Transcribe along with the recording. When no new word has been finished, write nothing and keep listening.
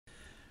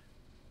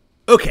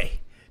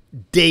Okay,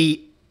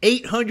 day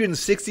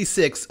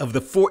 866 of the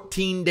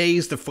 14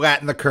 days to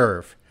flatten the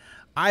curve.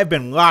 I've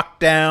been locked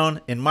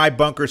down in my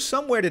bunker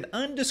somewhere at an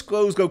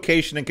undisclosed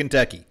location in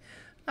Kentucky.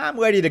 I'm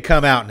ready to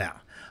come out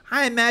now.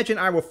 I imagine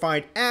I will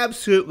find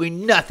absolutely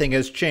nothing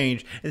has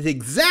changed. It's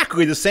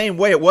exactly the same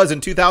way it was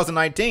in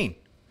 2019.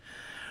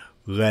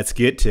 Let's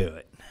get to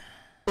it.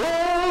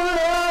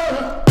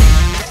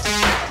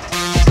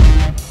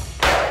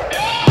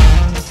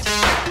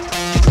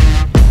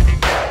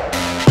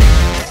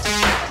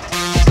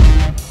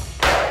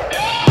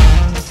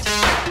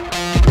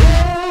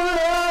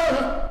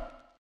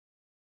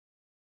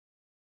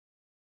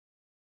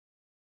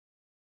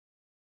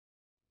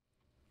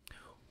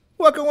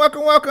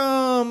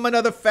 Welcome.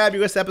 Another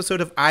fabulous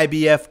episode of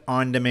IBF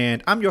On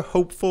Demand. I'm your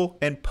hopeful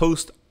and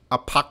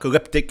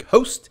post-apocalyptic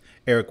host,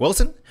 Eric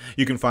Wilson.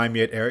 You can find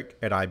me at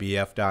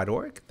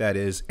eric@ibf.org. That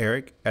is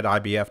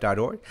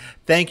eric@ibf.org.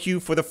 Thank you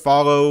for the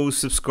follows,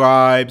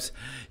 subscribes.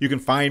 You can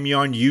find me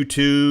on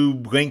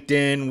YouTube,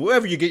 LinkedIn,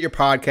 wherever you get your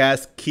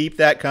podcasts. Keep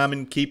that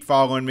coming. Keep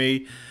following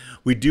me.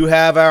 We do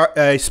have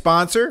a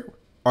sponsor,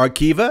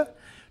 Arkiva,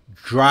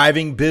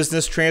 driving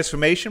business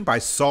transformation by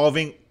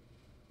solving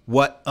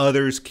what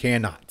others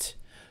cannot.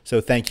 So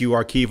thank you,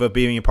 Arkiva,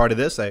 being a part of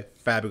this, a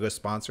fabulous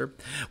sponsor.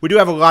 We do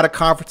have a lot of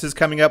conferences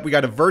coming up. We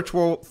got a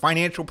virtual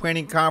financial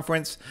planning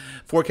conference,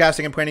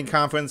 forecasting and planning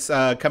conference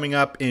coming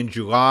up in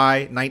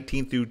July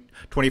 19th through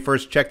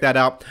 21st. Check that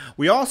out.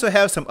 We also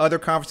have some other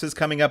conferences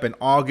coming up in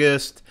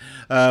August.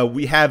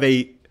 We have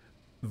a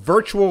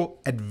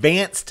virtual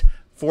advanced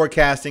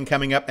forecasting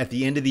coming up at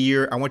the end of the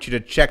year. I want you to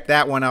check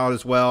that one out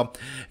as well.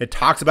 It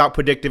talks about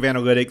predictive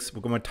analytics.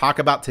 We're going to talk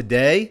about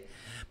today,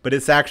 but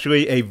it's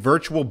actually a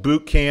virtual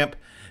boot camp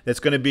that's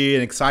going to be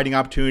an exciting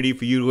opportunity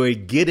for you to really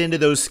get into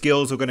those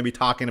skills we're going to be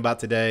talking about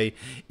today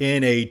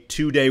in a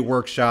 2-day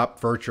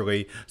workshop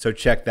virtually. So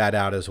check that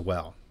out as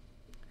well.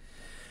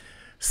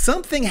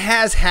 Something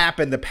has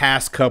happened the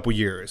past couple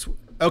years.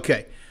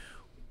 Okay.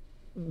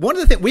 One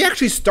of the things, we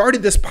actually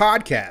started this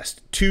podcast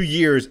 2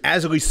 years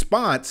as a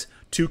response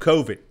to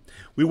COVID.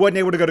 We wasn't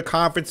able to go to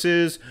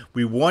conferences.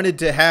 We wanted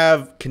to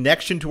have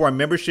connection to our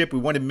membership. We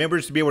wanted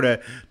members to be able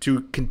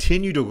to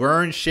continue to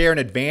learn, share, and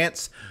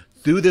advance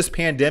through this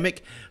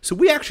pandemic. So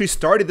we actually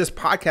started this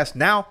podcast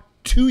now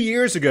 2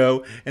 years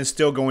ago and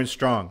still going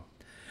strong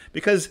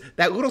because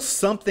that little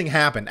something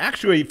happened.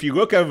 Actually, if you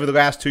look over the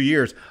last 2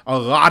 years, a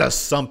lot of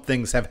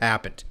somethings have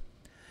happened.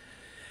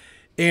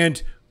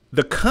 And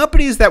the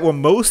companies that were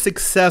most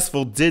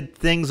successful did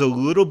things a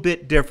little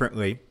bit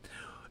differently.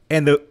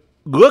 And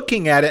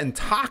looking at it and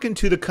talking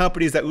to the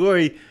companies that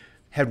really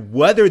had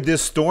weathered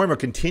this storm or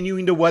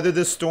continuing to weather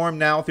this storm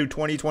now through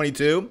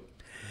 2022,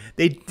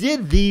 they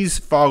did these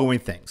following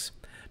things.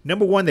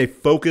 Number one, they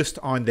focused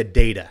on the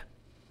data.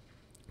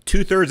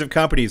 2/3 of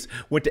companies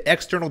went to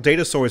external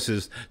data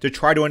sources to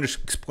try to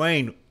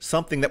explain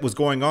something that was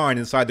going on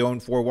inside their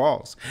own four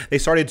walls. They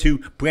started to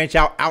branch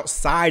out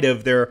outside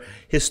of their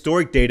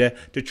historic data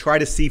to try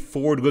to see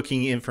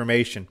forward-looking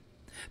information.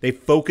 They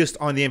focused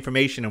on the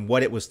information and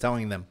what it was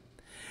telling them.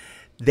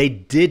 They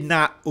did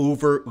not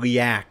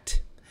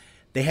overreact.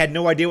 They had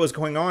no idea what was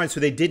going on,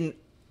 so they didn't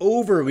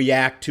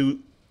overreact to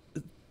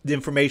the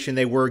information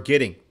they were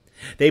getting.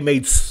 They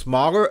made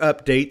smaller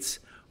updates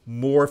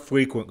more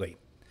frequently.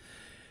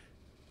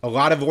 A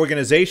lot of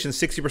organizations,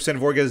 60%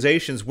 of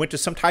organizations, went to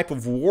some type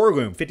of war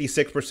room,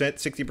 56%,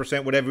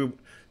 60%, whatever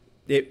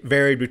it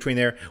varied between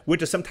there, went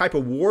to some type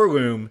of war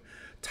room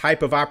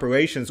type of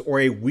operations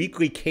or a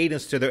weekly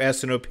cadence to their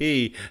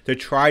S&OP to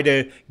try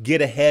to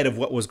get ahead of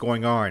what was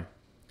going on.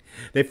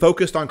 They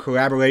focused on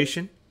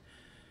collaboration,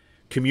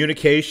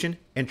 communication,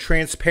 and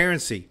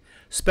transparency,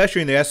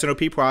 especially in the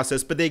S&OP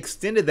process, but they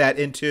extended that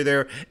into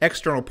their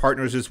external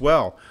partners as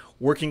well,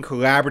 working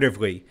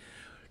collaboratively,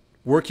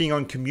 working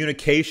on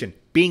communication,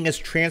 being as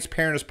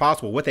transparent as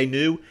possible, what they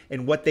knew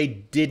and what they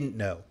didn't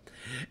know.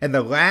 And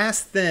the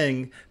last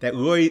thing that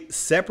really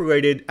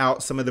separated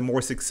out some of the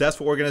more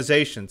successful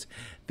organizations,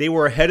 they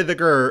were ahead of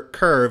the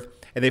curve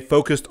and they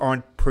focused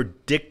on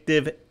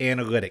predictive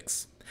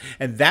analytics.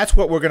 And that's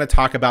what we're going to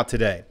talk about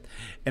today.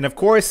 And of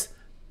course,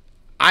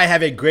 I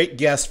have a great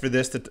guest for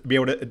this to be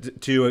able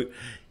to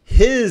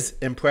his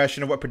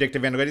impression of what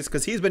predictive analytics,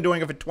 because he's been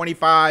doing it for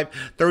 25,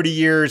 30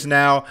 years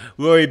now,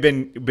 really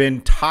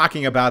been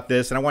talking about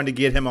this, and I wanted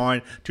to get him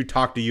on to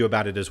talk to you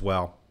about it as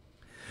well.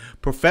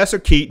 Professor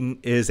Keating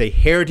is a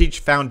Heritage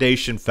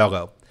Foundation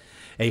Fellow,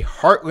 a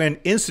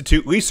Heartland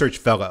Institute Research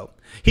Fellow.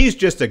 He's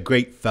just a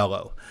great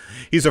fellow.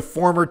 He's a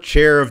former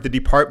chair of the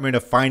Department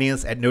of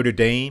Finance at Notre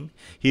Dame.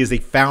 He is a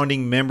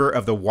founding member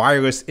of the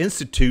Wireless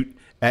Institute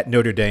at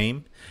Notre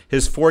Dame.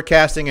 His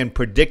forecasting and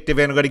predictive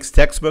analytics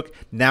textbook,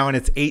 now in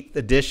its 8th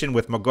edition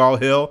with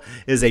McGraw-Hill,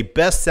 is a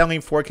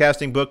best-selling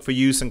forecasting book for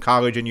use in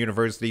college and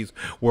universities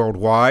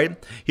worldwide.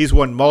 He's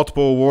won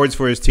multiple awards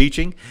for his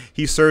teaching.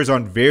 He serves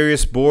on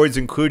various boards,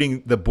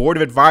 including the Board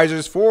of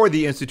Advisors for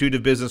the Institute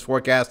of Business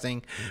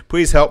Forecasting.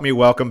 Please help me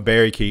welcome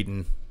Barry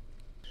Keating.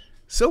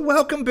 So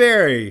welcome,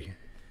 Barry.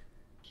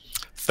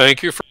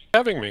 Thank you for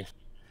having me.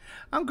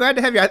 I'm glad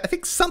to have you. I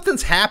think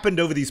something's happened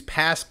over these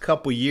past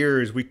couple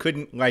years. We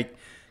couldn't like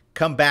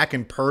come back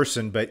in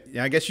person, but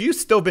I guess you've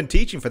still been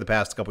teaching for the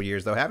past couple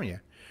years, though, haven't you?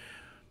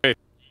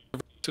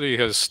 University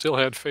has still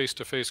had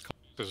face-to-face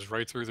classes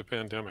right through the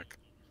pandemic.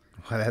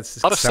 Well, that's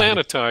A lot of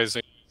exciting.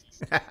 sanitizing,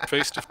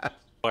 face-to-face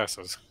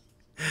classes.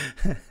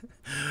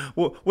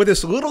 Well, with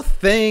this little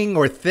thing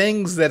or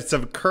things that's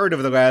occurred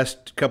over the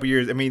last couple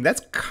years, I mean,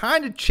 that's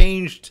kind of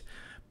changed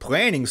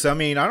planning. So, I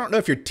mean, I don't know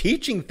if you're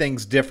teaching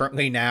things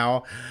differently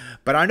now,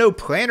 but I know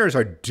planners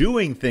are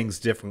doing things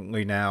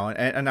differently now.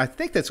 And I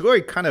think that's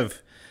really kind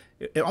of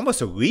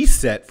almost a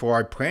reset for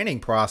our planning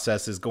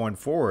processes going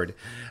forward.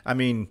 I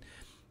mean,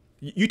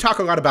 you talk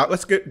a lot about,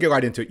 let's get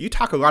right into it. You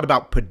talk a lot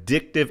about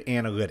predictive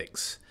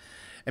analytics.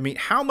 I mean,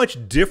 how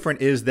much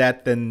different is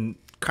that than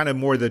kind of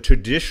more the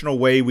traditional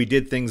way we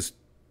did things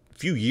a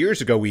few years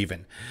ago,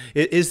 even?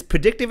 Is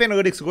predictive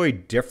analytics really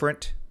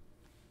different?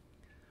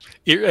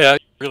 Yeah,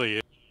 it really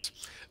is.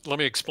 Let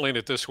me explain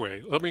it this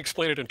way. Let me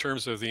explain it in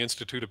terms of the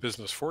Institute of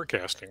Business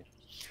Forecasting.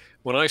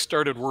 When I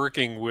started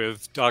working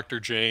with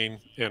Dr. Jane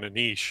and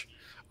Anish,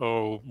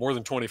 more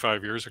than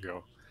 25 years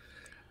ago,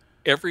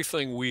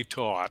 everything we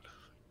taught,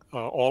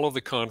 all of the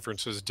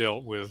conferences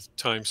dealt with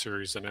time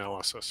series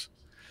analysis.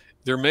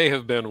 There may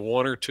have been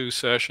one or two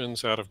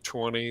sessions out of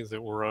 20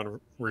 that were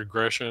on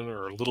regression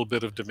or a little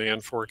bit of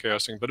demand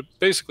forecasting, but it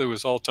basically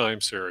was all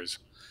time series.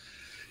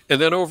 And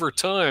then over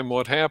time,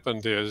 what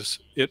happened is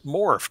it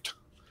morphed,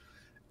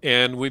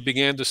 and we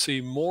began to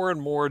see more and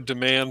more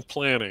demand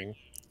planning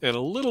and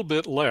a little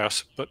bit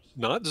less, but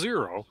not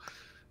zero,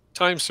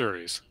 time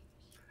series.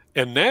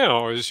 And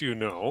now, as you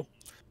know,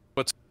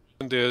 what's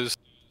happened is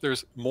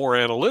there's more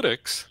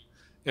analytics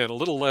and a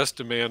little less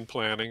demand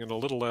planning and a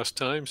little less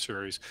time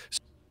series. So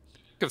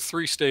think of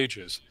three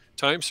stages: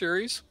 time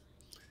series,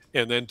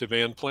 and then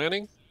demand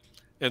planning,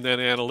 and then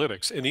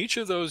analytics. And each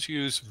of those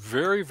use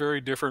very, very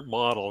different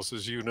models,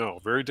 as you know,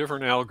 very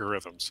different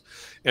algorithms.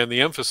 And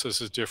the emphasis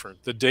is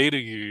different. The data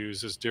you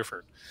use is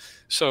different.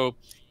 So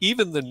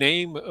even the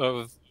name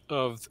of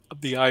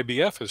the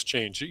IBF has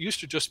changed. It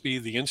used to just be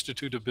the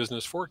Institute of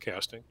Business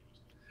Forecasting.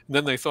 And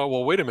then they thought,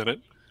 well, wait a minute,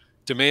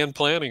 demand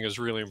planning is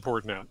really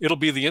important now. It'll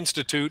be the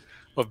Institute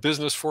of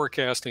Business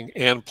Forecasting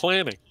and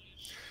Planning.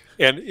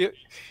 And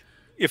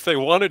if they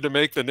wanted to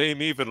make the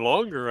name even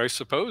longer, I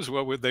suppose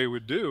they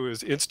would do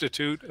is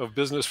Institute of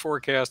Business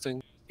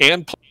Forecasting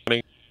and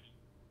Planning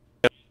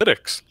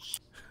Analytics.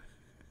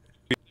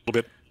 A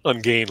little bit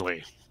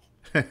ungainly.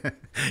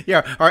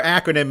 Yeah, our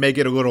acronym may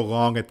get a little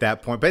long at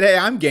that point, but hey,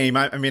 I'm game.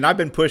 I mean, I've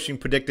been pushing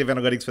predictive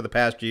analytics for the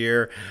past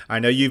year. I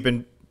know you've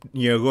been,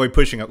 really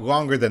pushing it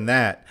longer than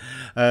that.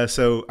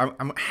 So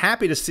I'm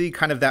happy to see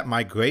kind of that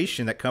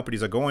migration that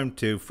companies are going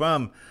to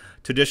from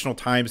traditional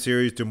time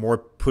series to more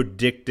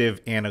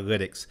predictive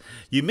analytics.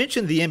 You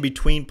mentioned the in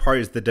between part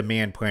is the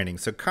demand planning.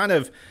 So kind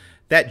of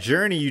that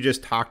journey you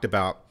just talked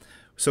about.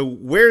 So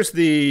where's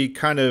the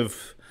kind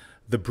of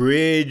the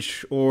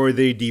bridge or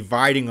the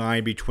dividing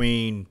line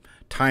between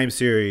time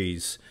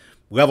series,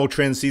 level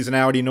trend,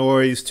 seasonality,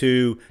 noise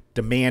to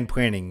demand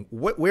planning?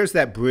 Where's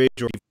that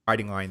bridge or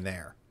dividing line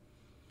there?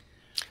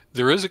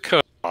 There is a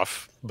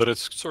cutoff, but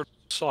it's sort of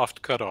a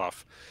soft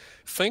cutoff.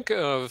 Think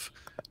of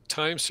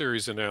time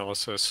series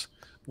analysis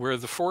where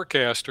the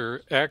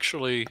forecaster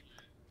actually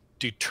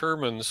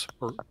determines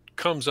or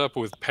comes up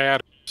with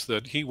patterns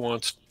that he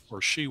wants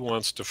or she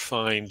wants to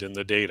find in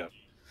the data.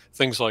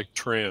 Things like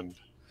trend,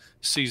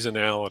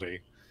 seasonality,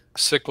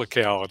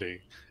 cyclicality,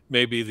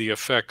 maybe the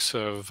effects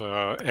of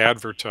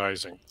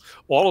advertising.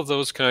 All of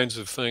those kinds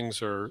of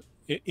things are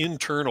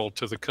internal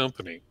to the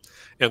company,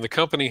 and the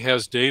company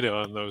has data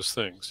on those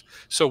things.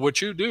 So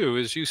what you do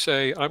is you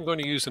say, I'm going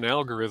to use an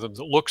algorithm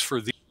that looks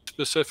for these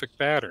specific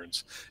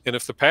patterns. And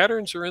if the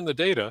patterns are in the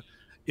data,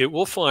 it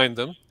will find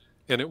them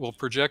and it will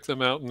project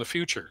them out in the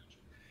future.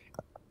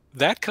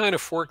 That kind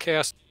of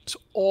forecast is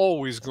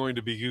always going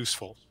to be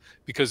useful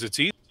because it's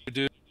easy to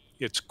do,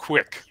 it's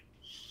quick.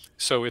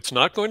 So it's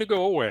not going to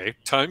go away.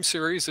 Time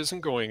series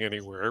isn't going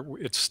anywhere.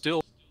 It's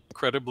still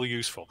incredibly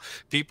useful.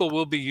 People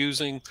will be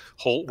using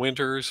Holt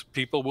Winters.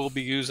 People will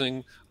be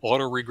using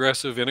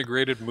autoregressive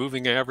integrated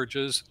moving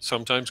averages,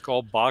 sometimes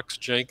called Box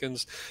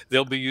Jenkins.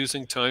 They'll be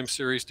using time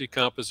series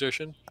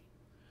decomposition.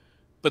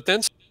 But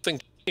then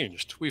something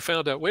changed. We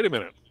found out, wait a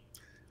minute,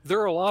 there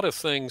are a lot of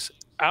things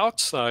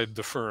outside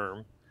the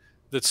firm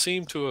that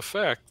seem to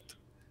affect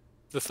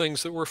the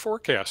things that we're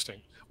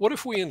forecasting. What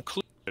if we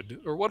included,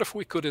 or what if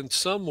we could in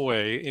some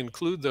way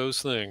include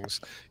those things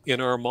in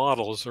our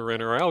models or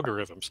in our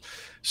algorithms?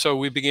 So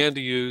we began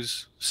to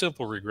use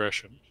simple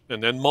regression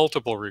and then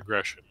multiple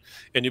regression.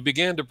 And you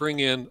began to bring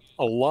in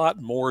a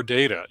lot more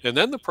data. And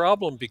then the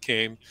problem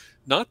became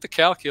not the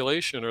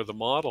calculation or the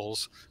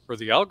models or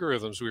the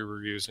algorithms we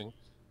were using.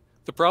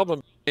 The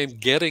problem became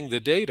getting the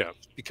data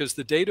because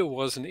the data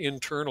wasn't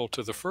internal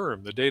to the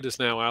firm. The data is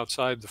now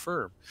outside the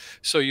firm.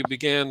 So you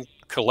began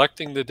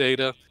collecting the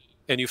data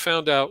and you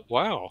found out,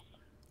 wow,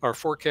 our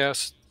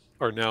forecasts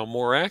are now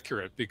more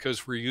accurate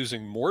because we're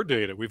using more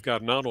data. We've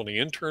got not only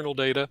internal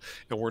data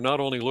and we're not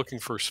only looking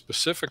for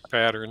specific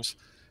patterns,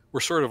 We're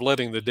sort of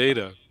letting the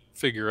data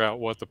figure out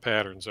what the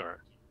patterns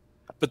are.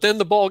 But then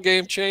the ball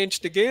game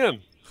changed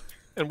again,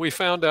 and we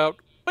found out,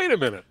 wait a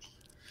minute,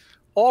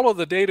 all of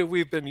the data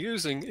we've been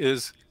using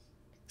is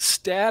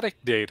static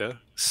data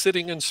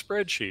sitting in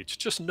spreadsheets,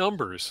 just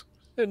numbers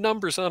and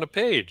numbers on a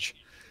page.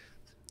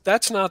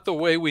 That's not the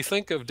way we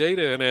think of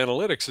data and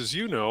analytics, as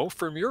you know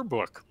from your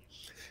book.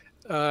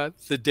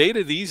 The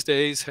data these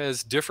days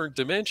has different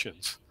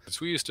dimensions.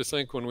 We used to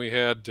think when we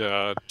had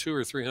 200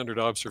 or 300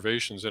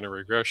 observations in a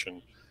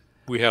regression,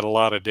 we had a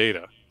lot of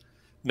data.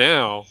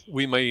 Now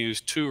we may use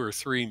 2 or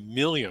 3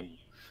 million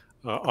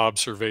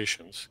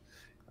observations.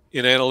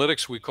 In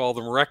analytics, we call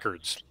them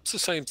records. It's the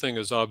same thing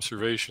as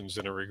observations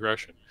in a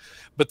regression.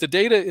 But the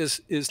data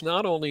is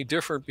not only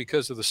different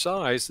because of the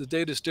size, the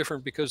data is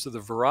different because of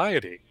the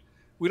variety.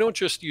 We don't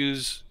just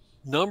use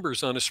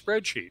numbers on a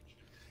spreadsheet.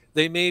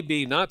 They may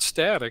be not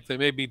static, they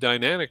may be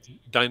dynamic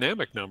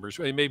numbers,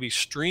 they may be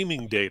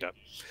streaming data.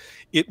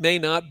 It may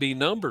not be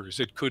numbers,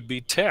 it could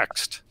be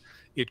text,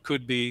 it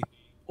could be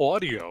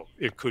audio,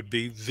 it could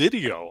be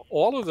video.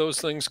 All of those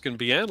things can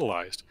be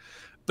analyzed.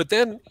 But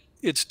then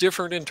it's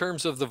different in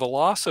terms of the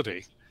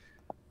velocity.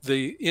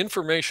 The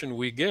information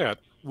we get,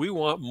 we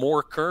want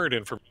more current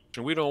information.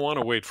 We don't want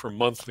to wait for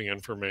monthly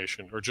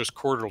information or just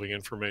quarterly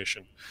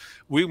information.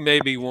 We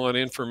maybe want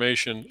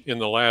information in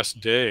the last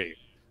day,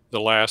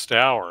 the last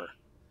hour.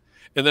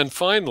 And then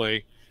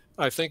finally,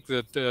 I think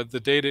that the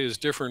data is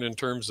different in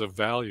terms of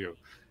value.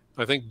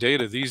 I think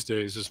data these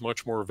days is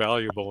much more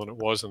valuable than it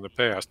was in the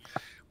past.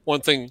 One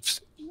thing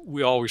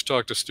we always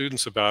talk to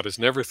students about is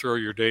never throw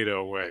your data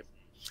away.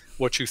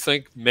 What you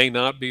think may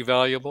not be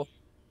valuable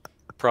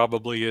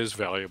probably is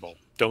valuable.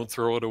 Don't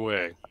throw it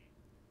away.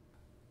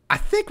 I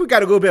think we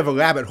got a little bit of a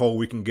rabbit hole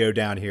we can go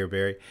down here,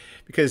 Barry,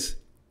 because,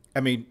 I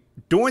mean,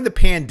 during the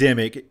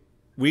pandemic,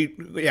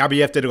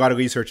 IBF did a lot of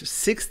research.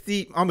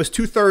 Almost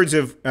 2/3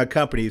 of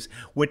companies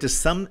went to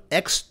some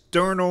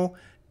external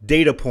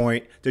data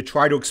point to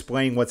try to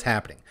explain what's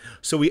happening.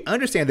 So we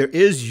understand there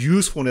is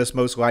usefulness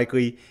most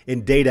likely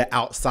in data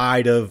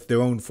outside of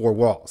their own four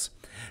walls.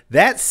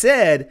 That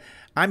said,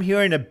 I'm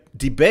hearing a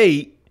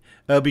debate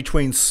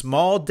between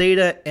small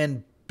data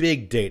and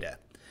big data.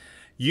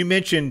 You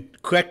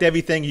mentioned collect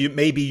everything, you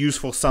may be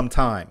useful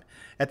sometime.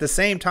 At the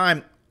same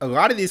time, a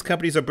lot of these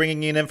companies are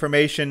bringing in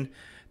information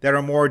that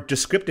are more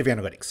descriptive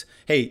analytics.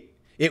 Hey,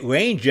 it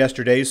rained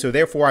yesterday, so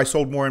therefore I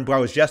sold more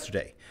umbrellas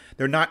yesterday.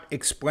 They're not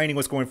explaining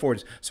what's going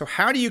forward. So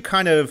how do you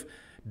kind of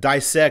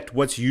dissect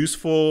what's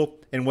useful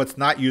and what's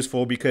not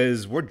useful?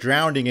 Because we're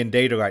drowning in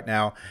data right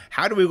now.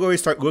 How do we really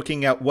start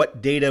looking at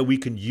what data we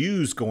can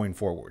use going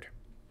forward?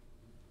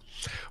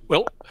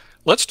 Well,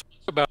 let's talk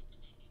about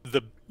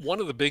one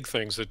of the big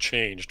things that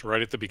changed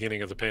right at the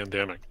beginning of the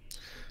pandemic.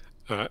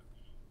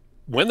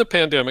 When the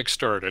pandemic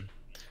started,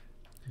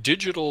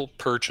 digital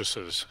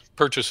purchases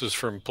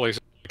from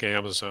places like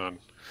Amazon,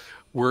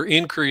 were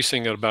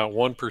increasing at about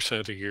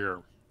 1% a year.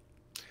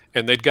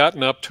 And they'd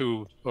gotten up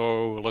to,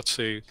 let's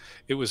see,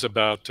 it was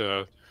about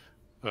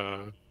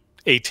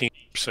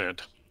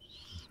 18%.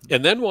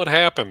 And then what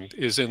happened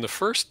is in the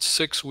first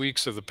 6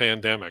 weeks of the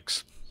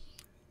pandemics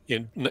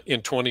in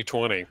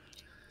 2020,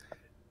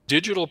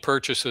 digital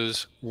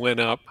purchases went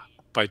up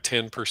by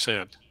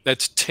 10%.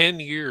 That's 10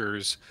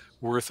 years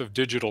worth of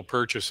digital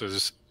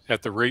purchases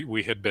at the rate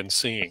we had been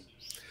seeing.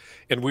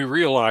 And we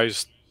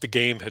realized the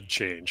game had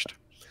changed.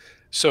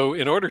 So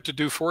in order to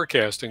do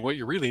forecasting, what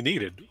you really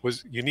needed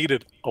was you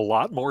needed a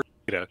lot more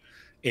data,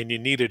 and you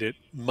needed it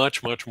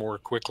much, much more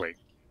quickly.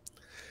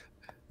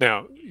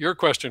 Now, your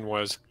question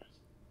was,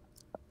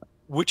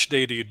 which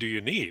data do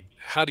you need?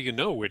 How do you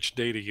know which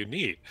data you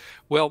need?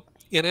 Well,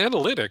 in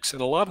analytics,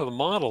 and a lot of the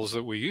models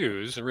that we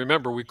use, and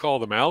remember we call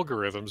them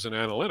algorithms in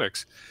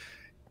analytics,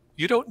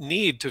 you don't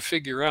need to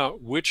figure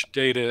out which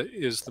data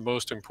is the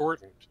most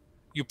important.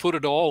 You put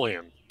it all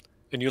in,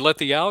 and you let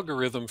the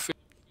algorithm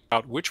figure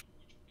out which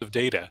of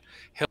data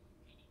helps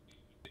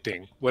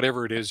predicting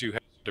whatever it is you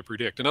have to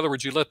predict. In other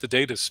words, you let the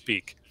data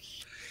speak.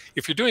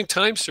 If you're doing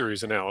time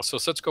series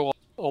analysis, let's go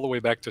all the way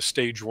back to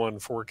stage one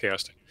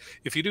forecasting.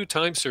 If you do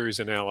time series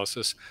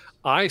analysis,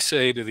 I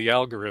say to the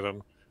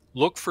algorithm,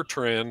 look for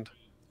trend,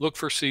 look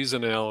for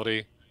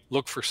seasonality,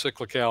 look for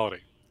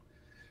cyclicality.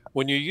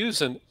 When you use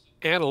an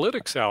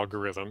analytics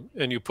algorithm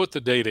and you put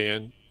the data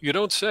in, you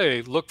don't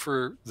say, look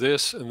for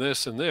this and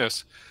this and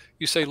this.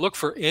 You say, look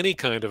for any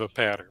kind of a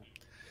pattern.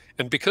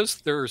 And because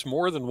there's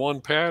more than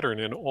one pattern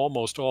in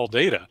almost all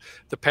data,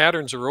 the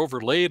patterns are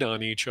overlaid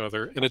on each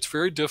other, and it's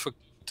very difficult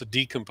to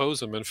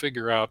decompose them and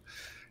figure out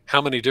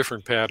how many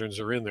different patterns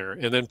are in there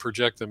and then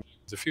project them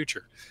into the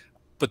future.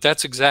 But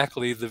that's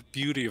exactly the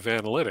beauty of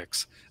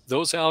analytics.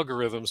 Those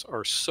algorithms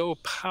are so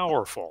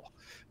powerful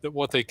that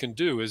what they can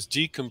do is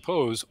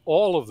decompose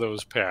all of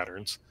those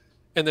patterns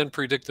and then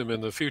predict them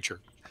in the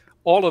future.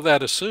 All of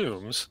that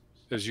assumes,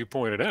 as you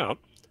pointed out,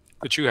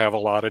 that you have a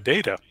lot of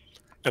data.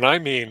 And I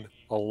mean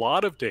a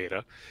lot of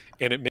data,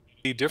 and it may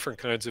be different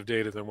kinds of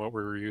data than what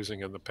we were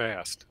using in the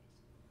past.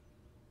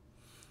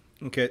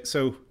 Okay,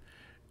 so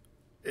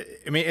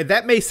I mean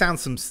that may sound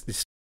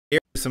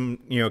some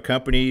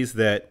companies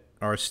that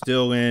are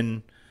still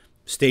in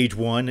stage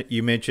one,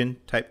 you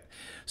mentioned type.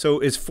 So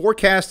is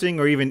forecasting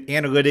or even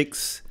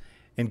analytics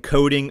and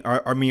coding,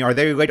 are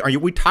they related? Are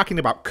we talking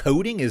about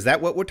coding? Is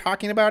that what we're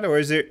talking about? Or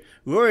is it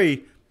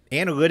really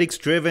analytics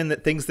driven,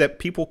 that things that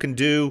people can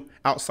do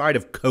outside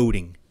of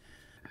coding?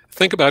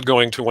 Think about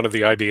going to one of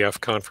the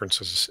IBF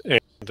conferences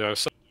and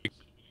some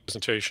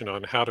presentation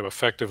on how to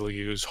effectively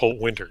use Holt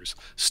Winters,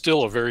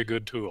 still a very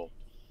good tool.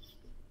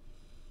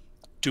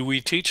 Do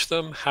we teach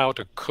them how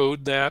to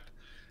code that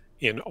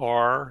in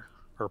R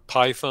or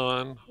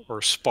Python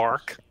or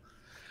Spark?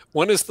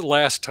 When is the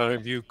last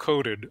time you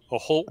coded a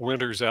Holt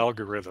Winters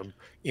algorithm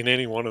in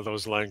any one of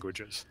those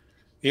languages?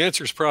 The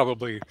answer is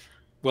probably,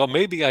 well,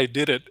 maybe I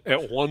did it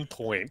at one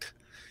point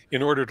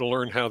in order to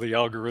learn how the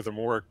algorithm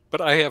worked, but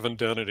I haven't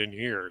done it in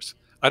years.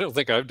 I don't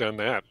think I've done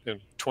that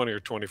in 20 or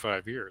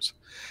 25 years.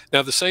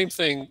 Now, the same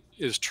thing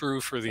is true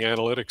for the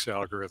analytics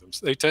algorithms.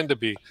 They tend to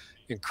be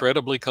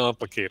incredibly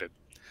complicated.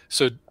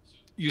 So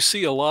you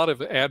see a lot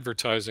of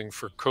advertising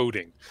for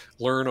coding.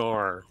 Learn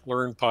R,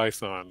 learn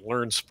Python,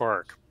 learn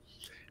Spark.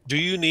 Do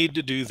you need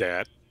to do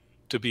that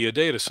to be a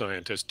data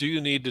scientist? Do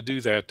you need to do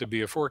that to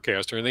be a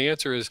forecaster? And the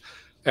answer is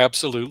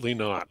absolutely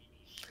not,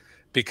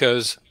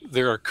 because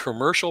there are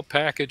commercial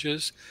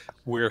packages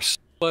where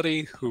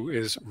somebody who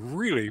is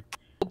really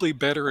probably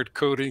better at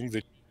coding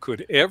than you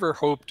could ever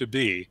hope to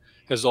be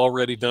has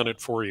already done it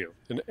for you.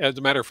 And as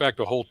a matter of fact,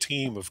 a whole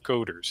team of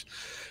coders.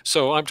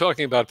 So I'm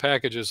talking about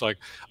packages like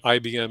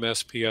IBM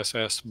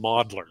SPSS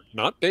Modeler,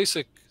 not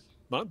basic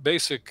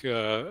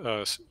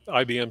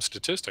IBM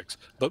statistics,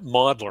 but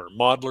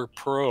Modeler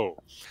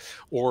Pro,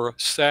 or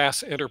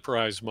SAS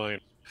Enterprise Miner,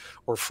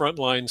 or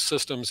Frontline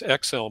Systems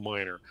Excel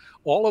Miner.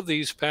 All of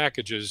these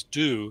packages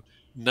do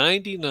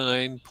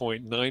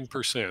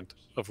 99.9%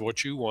 of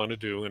what you want to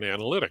do in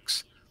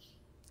analytics.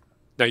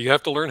 Now, you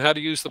have to learn how to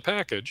use the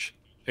package,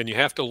 and you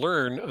have to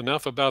learn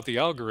enough about the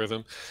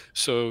algorithm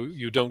so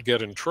you don't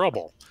get in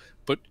trouble.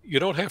 But you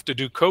don't have to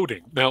do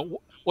coding. Now,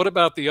 what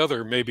about the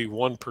other maybe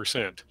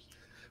 1%?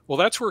 Well,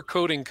 that's where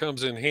coding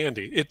comes in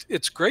handy.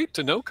 It's great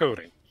to know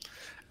coding.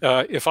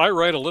 If I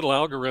write a little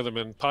algorithm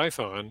in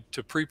Python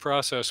to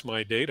pre-process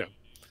my data,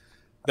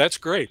 that's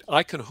great.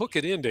 I can hook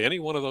it into any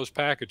one of those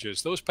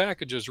packages. Those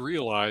packages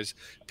realize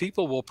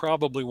people will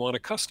probably want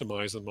to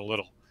customize them a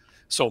little.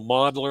 So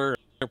Modeler,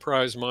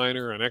 Enterprise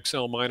Miner, and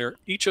Excel Miner,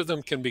 each of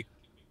them can be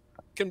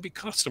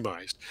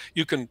customized.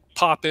 You can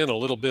pop in a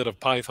little bit of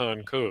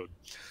Python code.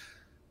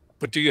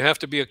 But do you have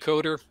to be a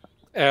coder?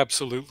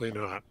 Absolutely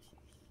not.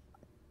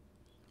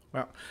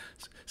 Well,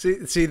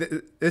 see,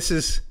 this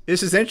is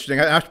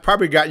interesting. I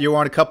probably got you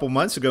on a couple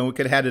months ago, and we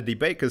could have had a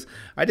debate, because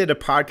I did a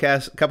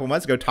podcast a couple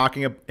months ago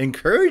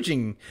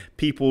encouraging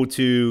people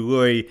to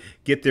really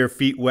get their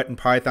feet wet in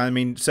Python. I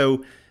mean,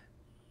 so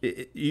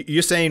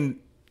you're saying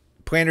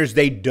planners,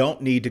 they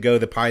don't need to go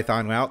the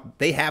Python route.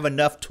 They have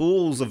enough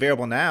tools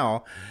available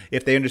now,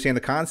 if they understand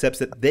the concepts,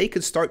 that they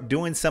could start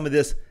doing some of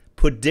this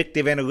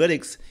predictive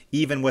analytics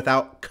even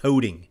without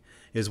coding,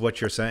 is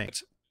what you're saying.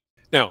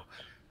 Now,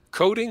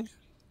 coding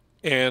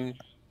and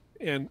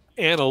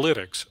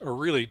analytics are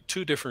really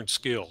two different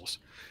skills.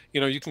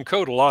 You can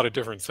code a lot of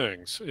different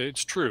things.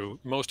 It's true.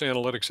 Most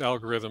analytics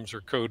algorithms are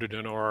coded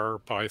in R,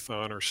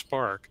 Python, or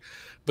Spark,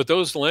 but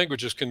those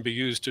languages can be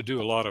used to do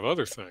a lot of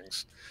other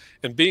things.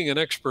 And being an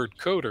expert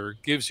coder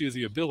gives you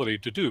the ability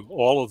to do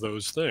all of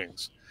those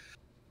things.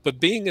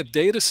 But being a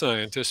data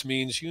scientist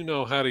means you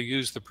know how to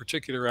use the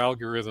particular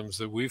algorithms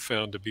that we've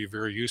found to be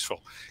very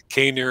useful.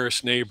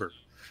 K-nearest neighbor,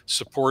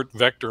 support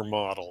vector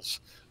models,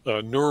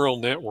 neural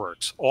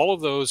networks, all of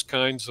those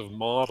kinds of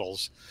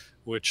models,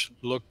 which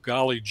look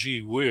golly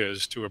gee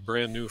whiz to a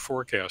brand new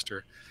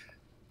forecaster,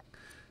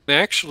 can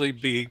actually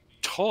be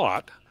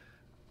taught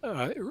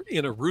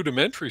in a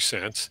rudimentary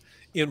sense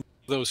in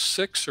those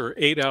 6 or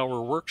 8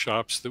 hour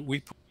workshops that we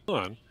put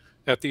on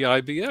at the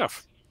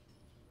IBF.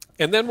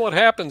 And then what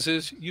happens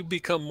is you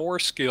become more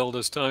skilled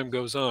as time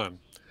goes on.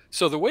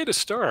 So the way to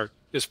start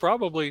is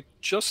probably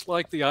just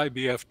like the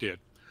IBF did.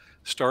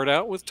 Start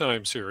out with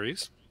time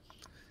series.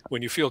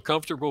 When you feel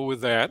comfortable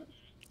with that,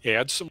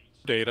 add some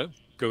data,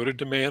 go to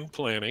demand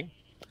planning.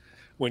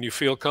 When you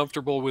feel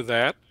comfortable with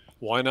that,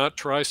 why not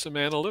try some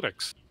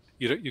analytics?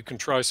 You can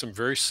try some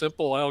very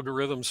simple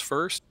algorithms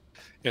first,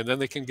 and then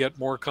they can get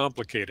more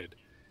complicated.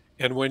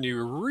 And when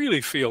you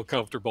really feel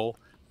comfortable,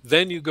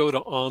 then you go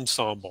to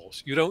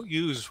ensembles. You don't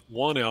use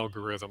one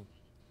algorithm.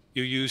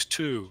 You use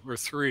 2 or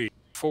 3,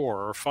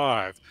 4 or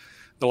 5.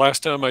 The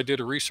last time I did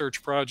a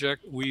research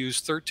project, we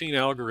used 13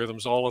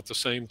 algorithms all at the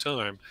same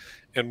time.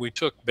 And we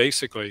took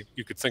basically,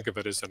 you could think of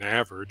it as an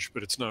average,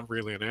 but it's not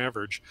really an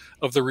average,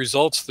 of the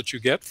results that you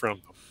get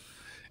from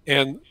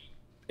them.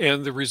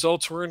 And the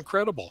results were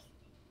incredible.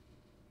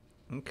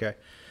 Okay.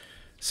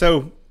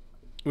 So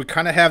we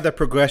kind of have the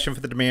progression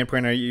for the demand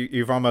planner.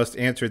 You've almost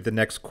answered the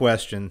next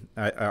question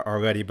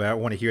already, but I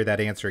want to hear that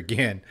answer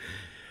again.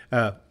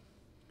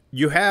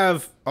 You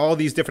have all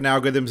these different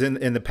algorithms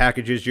in the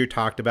packages you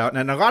talked about,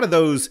 and a lot of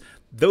those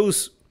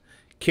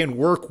can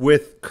work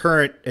with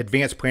current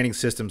advanced planning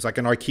systems like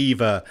an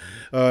Arkiva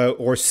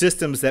or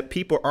systems that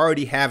people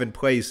already have in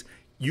place.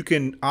 You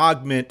can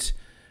augment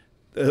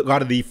a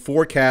lot of the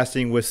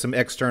forecasting with some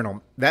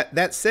external.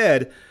 That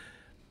said,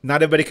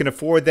 not everybody can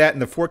afford that,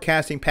 and the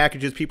forecasting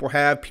packages people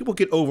have, people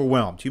get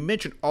overwhelmed. You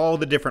mentioned all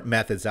the different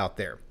methods out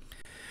there.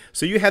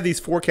 So you have these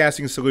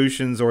forecasting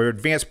solutions or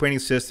advanced planning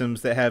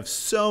systems that have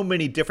so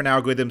many different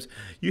algorithms.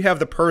 You have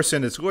the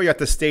person that's really at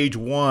the stage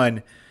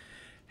one.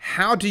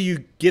 How do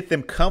you get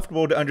them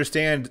comfortable to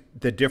understand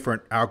the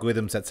different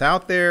algorithms that's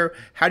out there?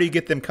 How do you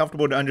get them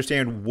comfortable to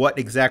understand what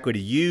exactly to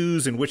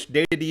use and which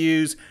data to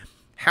use?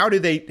 How do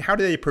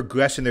they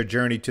progress in their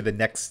journey to the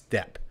next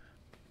step?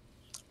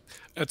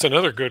 That's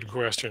another good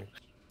question.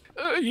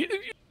 You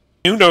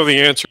know the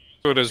answer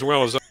to it as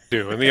well as I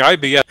do. And the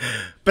IBF,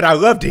 but I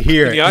love to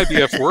hear the it.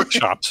 IBF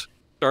workshops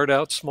start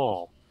out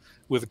small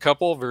with a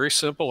couple of very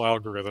simple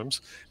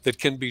algorithms that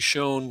can be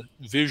shown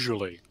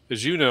visually.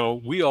 As you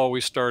know, we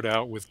always start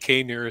out with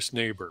K nearest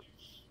neighbor.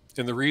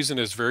 And the reason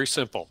is very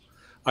simple.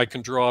 I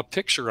can draw a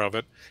picture of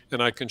it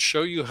and I can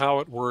show you how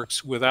it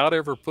works without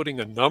ever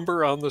putting a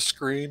number on the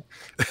screen.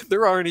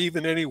 There aren't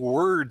even any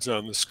words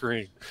on the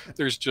screen.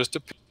 There's just a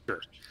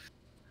picture.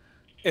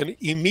 And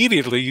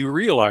immediately you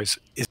realize,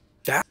 is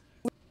that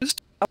what this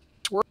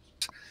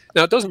works?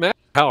 Now, it doesn't matter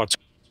how it's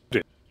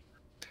coded.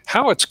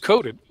 How it's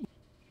coded,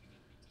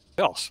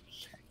 else.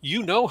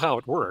 You know how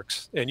it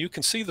works, and you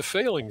can see the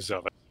failings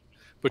of it,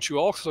 but you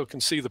also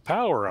can see the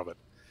power of it.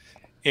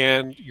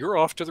 And you're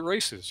off to the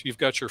races. You've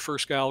got your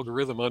first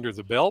algorithm under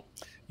the belt.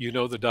 You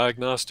know the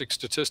diagnostic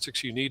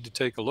statistics you need to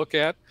take a look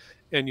at,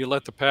 and you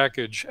let the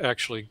package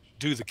actually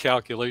do the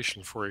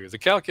calculation for you. The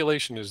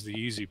calculation is the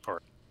easy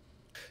part.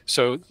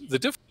 So the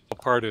difficult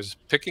part is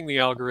picking the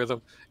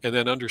algorithm and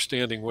then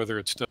understanding whether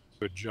it's done a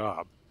good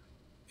job.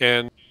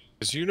 And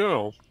as you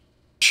know, I'll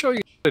show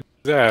you how to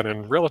do that in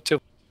a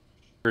relatively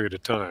short period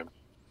of time.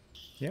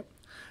 Yep.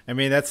 I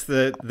mean, that's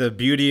the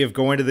beauty of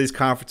going to these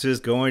conferences,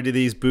 going to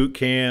these boot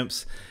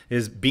camps,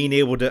 is being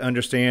able to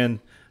understand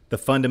the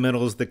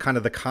fundamentals, the kind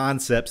of the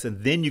concepts,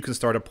 and then you can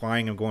start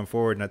applying them going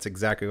forward. And that's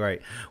exactly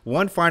right.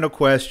 One final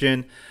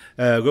question,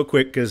 real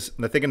quick, because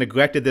I think I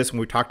neglected this when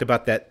we talked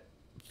about that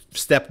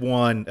step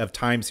one of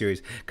time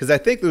series, because I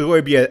think there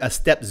will be a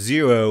step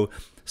zero.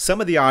 Some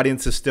of the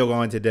audience is still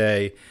on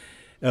today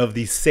of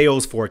the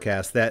sales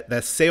forecast,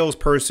 that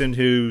salesperson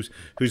who's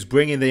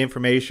bringing the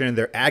information,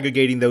 they're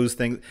aggregating those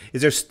things.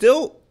 Is there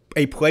still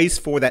a place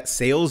for that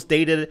sales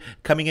data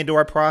coming into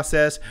our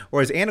process, or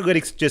has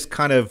analytics just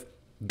kind of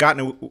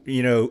gotten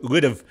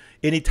rid of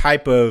any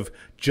type of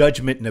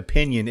judgment and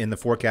opinion in the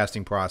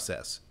forecasting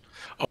process?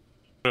 Oh,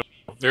 no,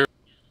 there's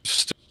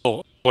still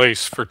a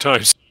place for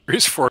time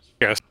series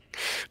forecast.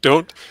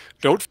 Don't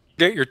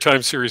forget your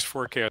time series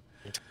forecast.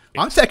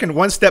 I'm taking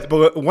one step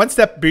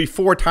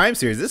before time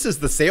series. This is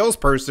the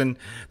salesperson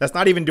that's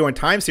not even doing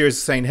time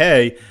series saying,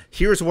 hey,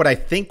 here's what I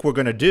think we're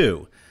going to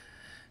do.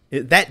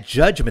 That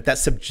judgment, that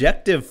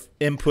subjective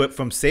input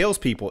from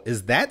salespeople,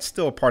 is that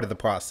still a part of the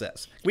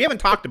process? We haven't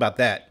talked about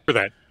that. For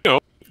that,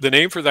 the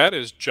name for that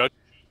is judgment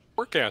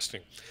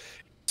forecasting.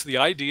 It's the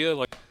idea,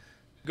 like,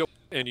 go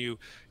and you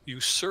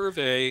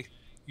survey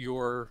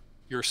your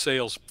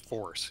sales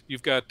force.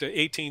 You've got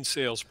 18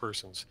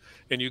 salespersons,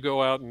 and you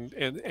go out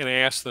and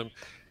ask them,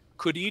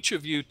 could each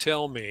of you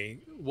tell me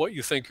what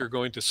you think you're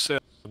going to sell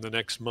in the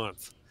next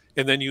month?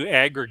 And then you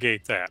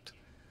aggregate that,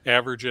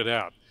 average it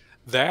out.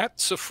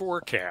 That's a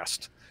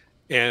forecast.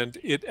 And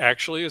it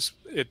actually is,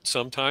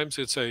 sometimes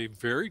it's a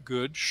very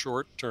good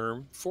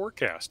short-term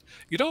forecast.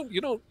 You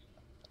don't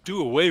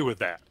do away with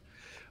that.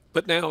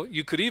 But now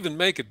you could even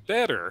make it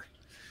better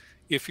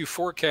if you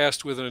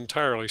forecast with an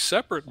entirely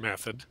separate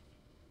method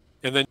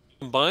and then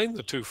combine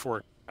the two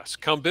forecasts.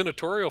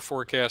 Combinatorial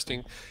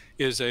forecasting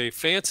is a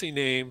fancy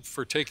name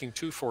for taking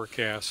two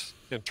forecasts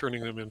and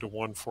turning them into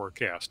one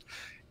forecast.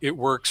 It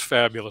works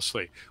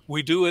fabulously.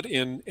 We do it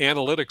in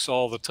analytics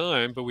all the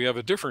time, but we have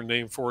a different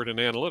name for it in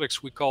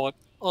analytics. We call it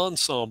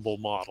ensemble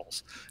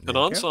models. An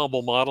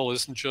ensemble model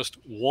isn't just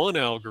one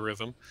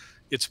algorithm,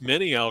 it's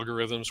many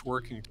algorithms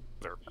working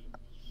together.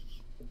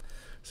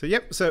 So,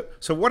 yep.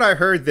 So what I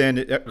heard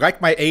then,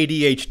 like my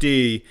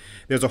ADHD,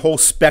 there's a whole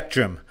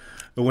spectrum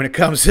when it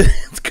comes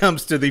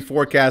to the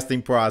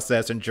forecasting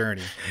process and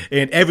journey,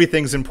 and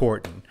everything's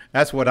important.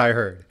 That's what I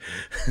heard.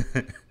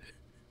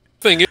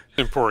 Thing is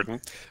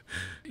important.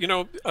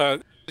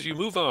 As you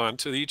move on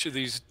to each of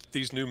these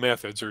new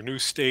methods or new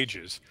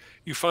stages,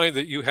 you find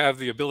that you have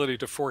the ability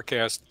to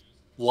forecast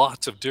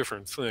lots of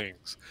different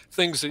things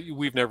that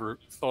we've never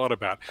thought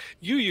about.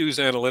 You use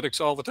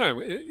analytics all the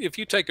time. If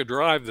you take a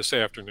drive this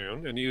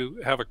afternoon and you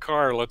have a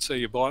car, let's say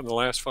you bought in the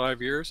last 5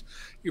 years,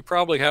 you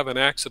probably have an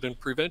accident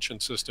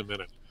prevention system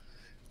in it.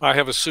 I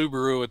have a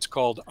Subaru, it's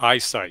called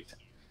EyeSight.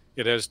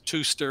 It has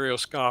 2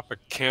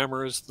 stereoscopic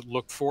cameras that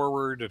look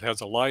forward. It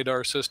has a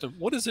LiDAR system.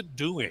 What is it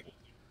doing?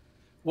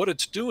 What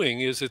it's doing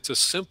is it's a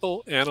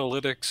simple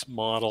analytics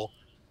model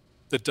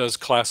that does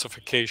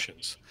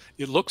classifications.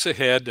 It looks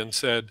ahead and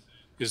said,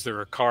 is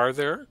there a car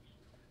there?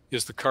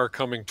 Is the car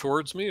coming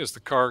towards me? Is the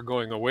car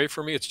going away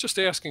from me? It's just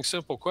asking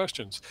simple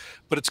questions,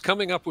 but it's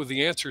coming up with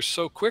the answers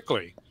so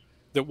quickly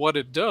that what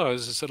it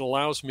does is it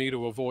allows me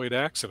to avoid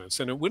accidents.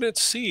 And when it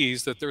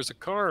sees that there's a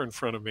car in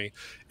front of me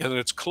and that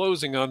it's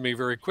closing on me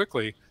very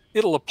quickly,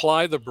 it'll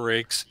apply the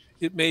brakes.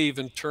 It may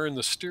even turn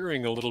the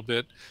steering a little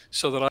bit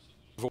so that I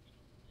avoid.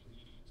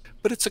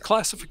 But it's a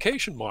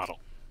classification model.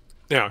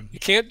 Now, you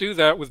can't do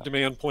that with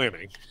demand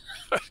planning.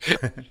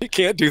 You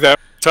can't do that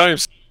with time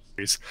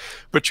series,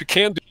 but you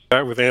can do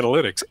that with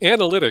analytics.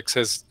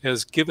 Analytics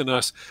has given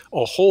us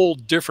a whole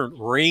different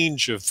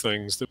range of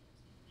things that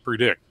we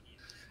predict.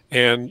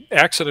 And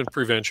accident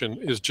prevention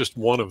is just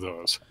one of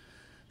those.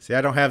 See,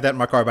 I don't have that in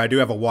my car, but I do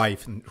have a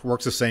wife, and it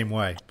works the same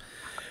way.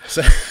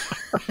 So,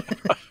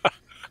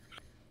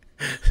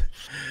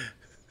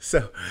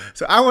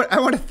 so I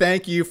want to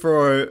thank you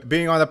for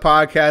being on the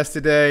podcast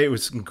today. It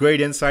was some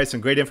great insights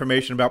and great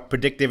information about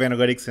predictive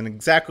analytics and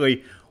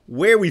exactly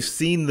where we've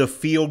seen the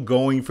field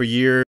going for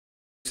years,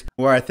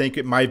 where I think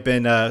it might have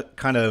been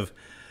kind of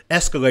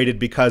escalated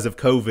because of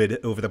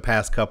COVID over the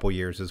past couple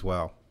years as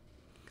well.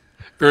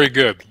 Very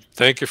good.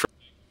 Thank you for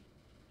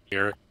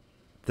Eric.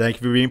 Thank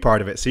you for being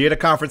part of it. See you at a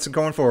conference and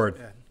going forward.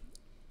 Yeah.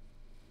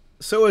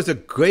 So it was a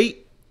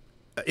great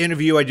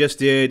interview I just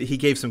did. He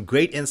gave some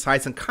great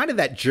insights on kind of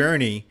that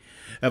journey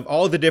of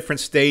all the different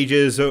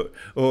stages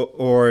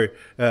or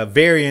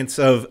variants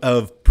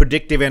of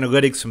predictive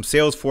analytics, from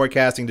sales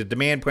forecasting to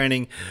demand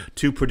planning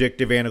to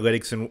predictive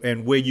analytics,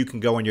 and where you can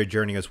go on your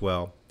journey as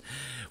well.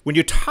 When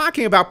you're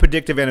talking about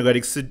predictive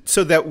analytics,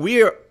 so that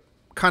we're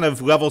kind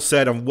of level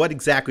set on what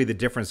exactly the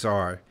difference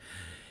are,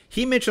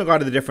 he mentioned a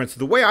lot of the difference.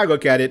 The way I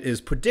look at it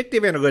is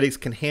predictive analytics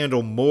can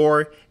handle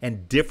more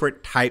and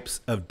different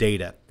types of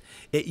data.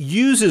 It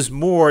uses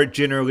more,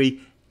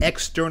 generally,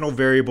 external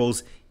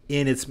variables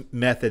in its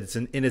methods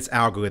and in its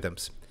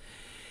algorithms.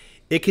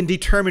 It can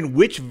determine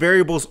which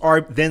variables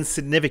are then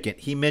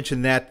significant. He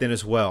mentioned that then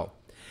as well.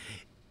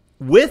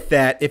 With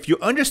that, if you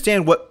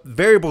understand what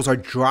variables are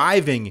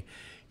driving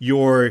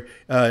your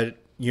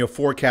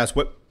forecast,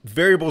 what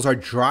variables are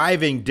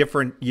driving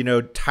different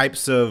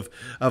types of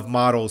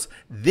models,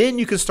 then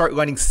you can start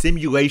running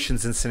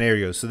simulations and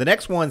scenarios. So the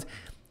next ones,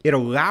 it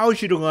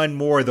allows you to run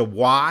more of the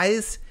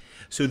whys,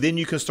 so then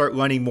you can start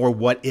running more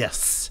what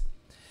ifs.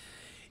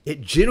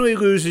 It generally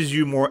loses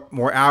you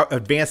more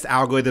advanced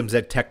algorithms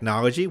and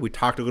technology. We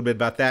talked a little bit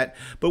about that.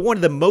 But one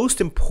of the most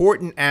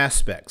important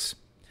aspects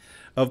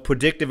of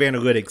predictive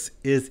analytics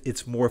is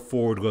it's more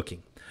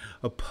forward-looking.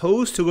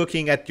 Opposed to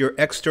looking at your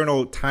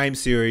external time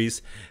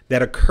series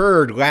that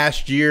occurred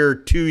last year,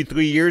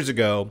 2-3 years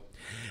ago,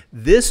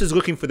 this is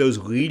looking for those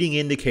leading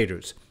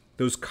indicators,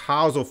 those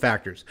causal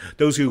factors,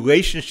 those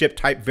relationship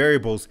type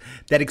variables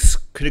that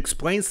could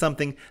explain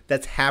something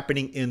that's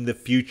happening in the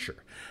future.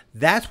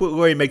 That's what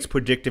really makes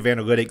predictive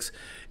analytics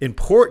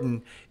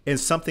important and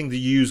something to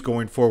use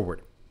going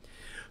forward.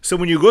 So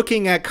when you're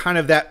looking at kind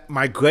of that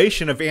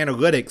migration of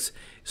analytics,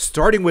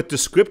 starting with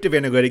descriptive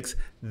analytics,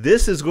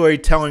 this is really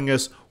telling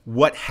us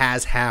what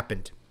has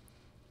happened.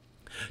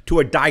 To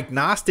a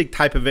diagnostic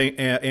type of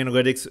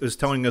analytics is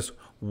telling us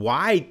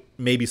why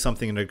maybe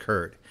something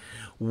occurred.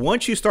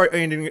 Once you start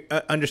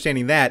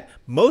understanding that,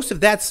 most of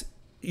that's,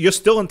 you're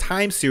still in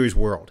time series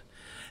world.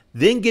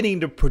 Then getting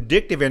to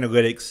predictive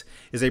analytics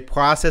is a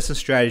process and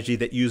strategy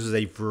that uses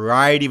a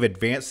variety of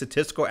advanced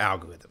statistical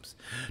algorithms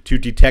to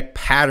detect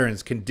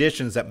patterns,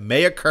 conditions that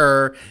may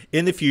occur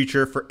in the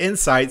future for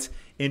insights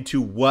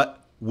into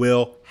what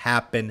will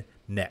happen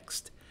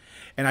next.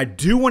 And I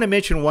do want to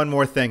mention one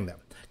more thing,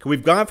 though.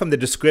 We've gone from the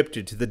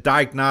descriptive to the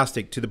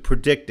diagnostic to the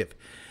predictive.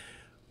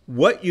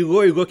 What you're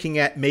really looking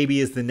at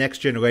maybe is the next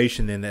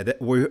generation. In that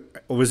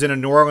was in a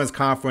New Orleans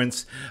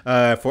conference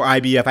for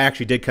IBF. I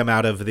actually did come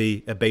out of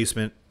the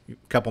basement a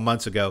couple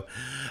months ago.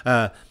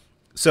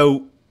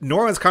 So New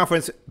Orleans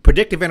conference,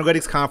 predictive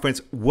analytics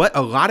conference, what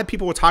a lot of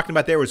people were talking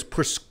about there was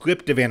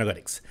prescriptive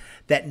analytics,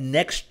 that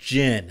next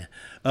gen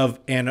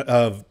of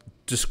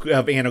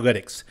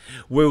analytics,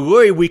 where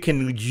really we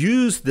can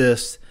use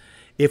this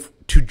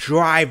to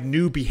drive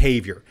new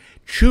behavior,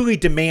 truly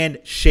demand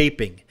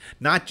shaping,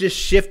 not just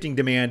shifting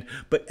demand,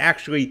 but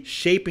actually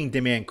shaping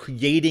demand,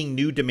 creating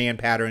new demand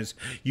patterns,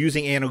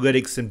 using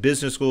analytics and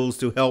business rules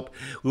to help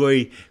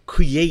really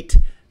create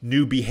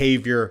new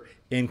behavior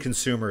in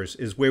consumers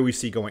is where we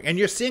see going. And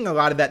you're seeing a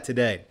lot of that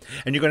today.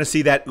 And you're going to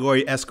see that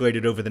really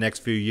escalated over the next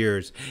few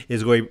years,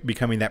 is really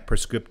becoming that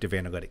prescriptive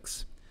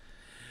analytics.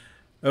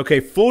 Okay,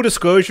 full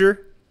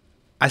disclosure,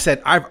 I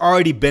said I've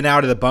already been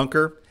out of the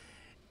bunker.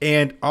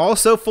 And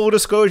also full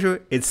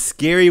disclosure, it's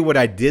scary what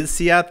I did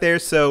see out there.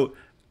 So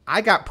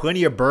I got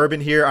plenty of bourbon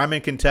here. I'm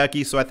in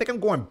Kentucky, so I think I'm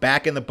going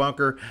back in the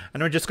bunker.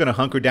 And I'm just going to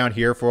hunker down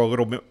here for a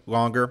little bit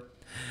longer.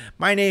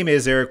 My name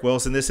is Eric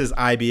Wilson. This is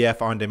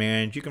IBF On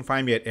Demand. You can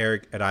find me at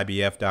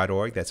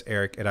eric@ibf.org. That's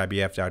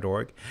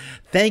eric@ibf.org.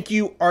 Thank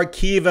you,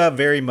 Arkiva,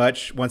 very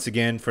much once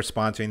again for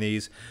sponsoring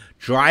these.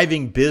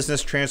 Driving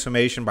business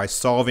transformation by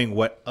solving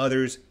what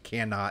others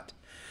cannot.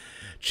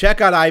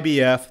 Check out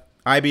IBF.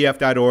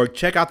 IBF.org.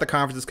 Check out the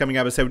conferences coming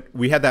up. I said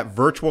we have that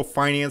virtual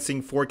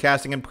financing,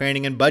 forecasting, and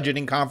planning and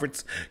budgeting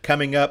conference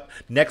coming up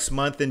next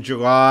month in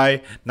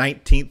July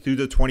 19th through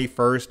the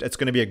 21st. It's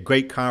going to be a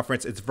great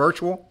conference. It's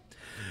virtual.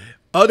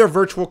 Other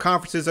virtual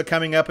conferences are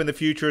coming up in the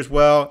future as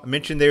well. I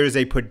mentioned there is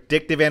a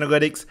Predictive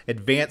Analytics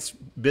Advanced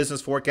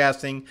Business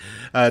Forecasting.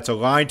 It's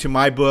aligned to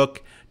my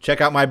book. Check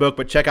out my book,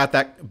 but check out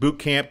that boot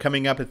camp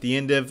coming up at the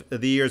end of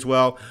the year as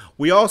well.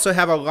 We also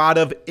have a lot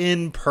of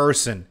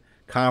in-person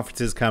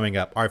conferences coming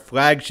up. Our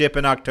flagship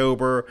in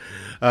October.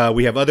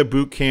 We have other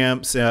boot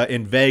camps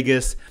in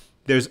Vegas.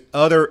 There's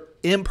other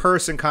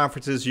in-person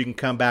conferences. You can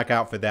come back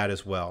out for that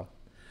as well.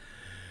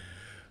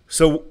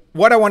 So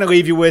what I want to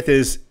leave you with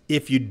is,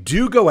 if you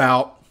do go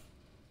out,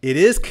 it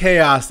is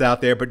chaos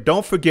out there, but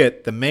don't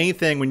forget the main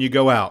thing when you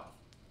go out: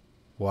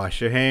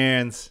 wash your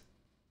hands.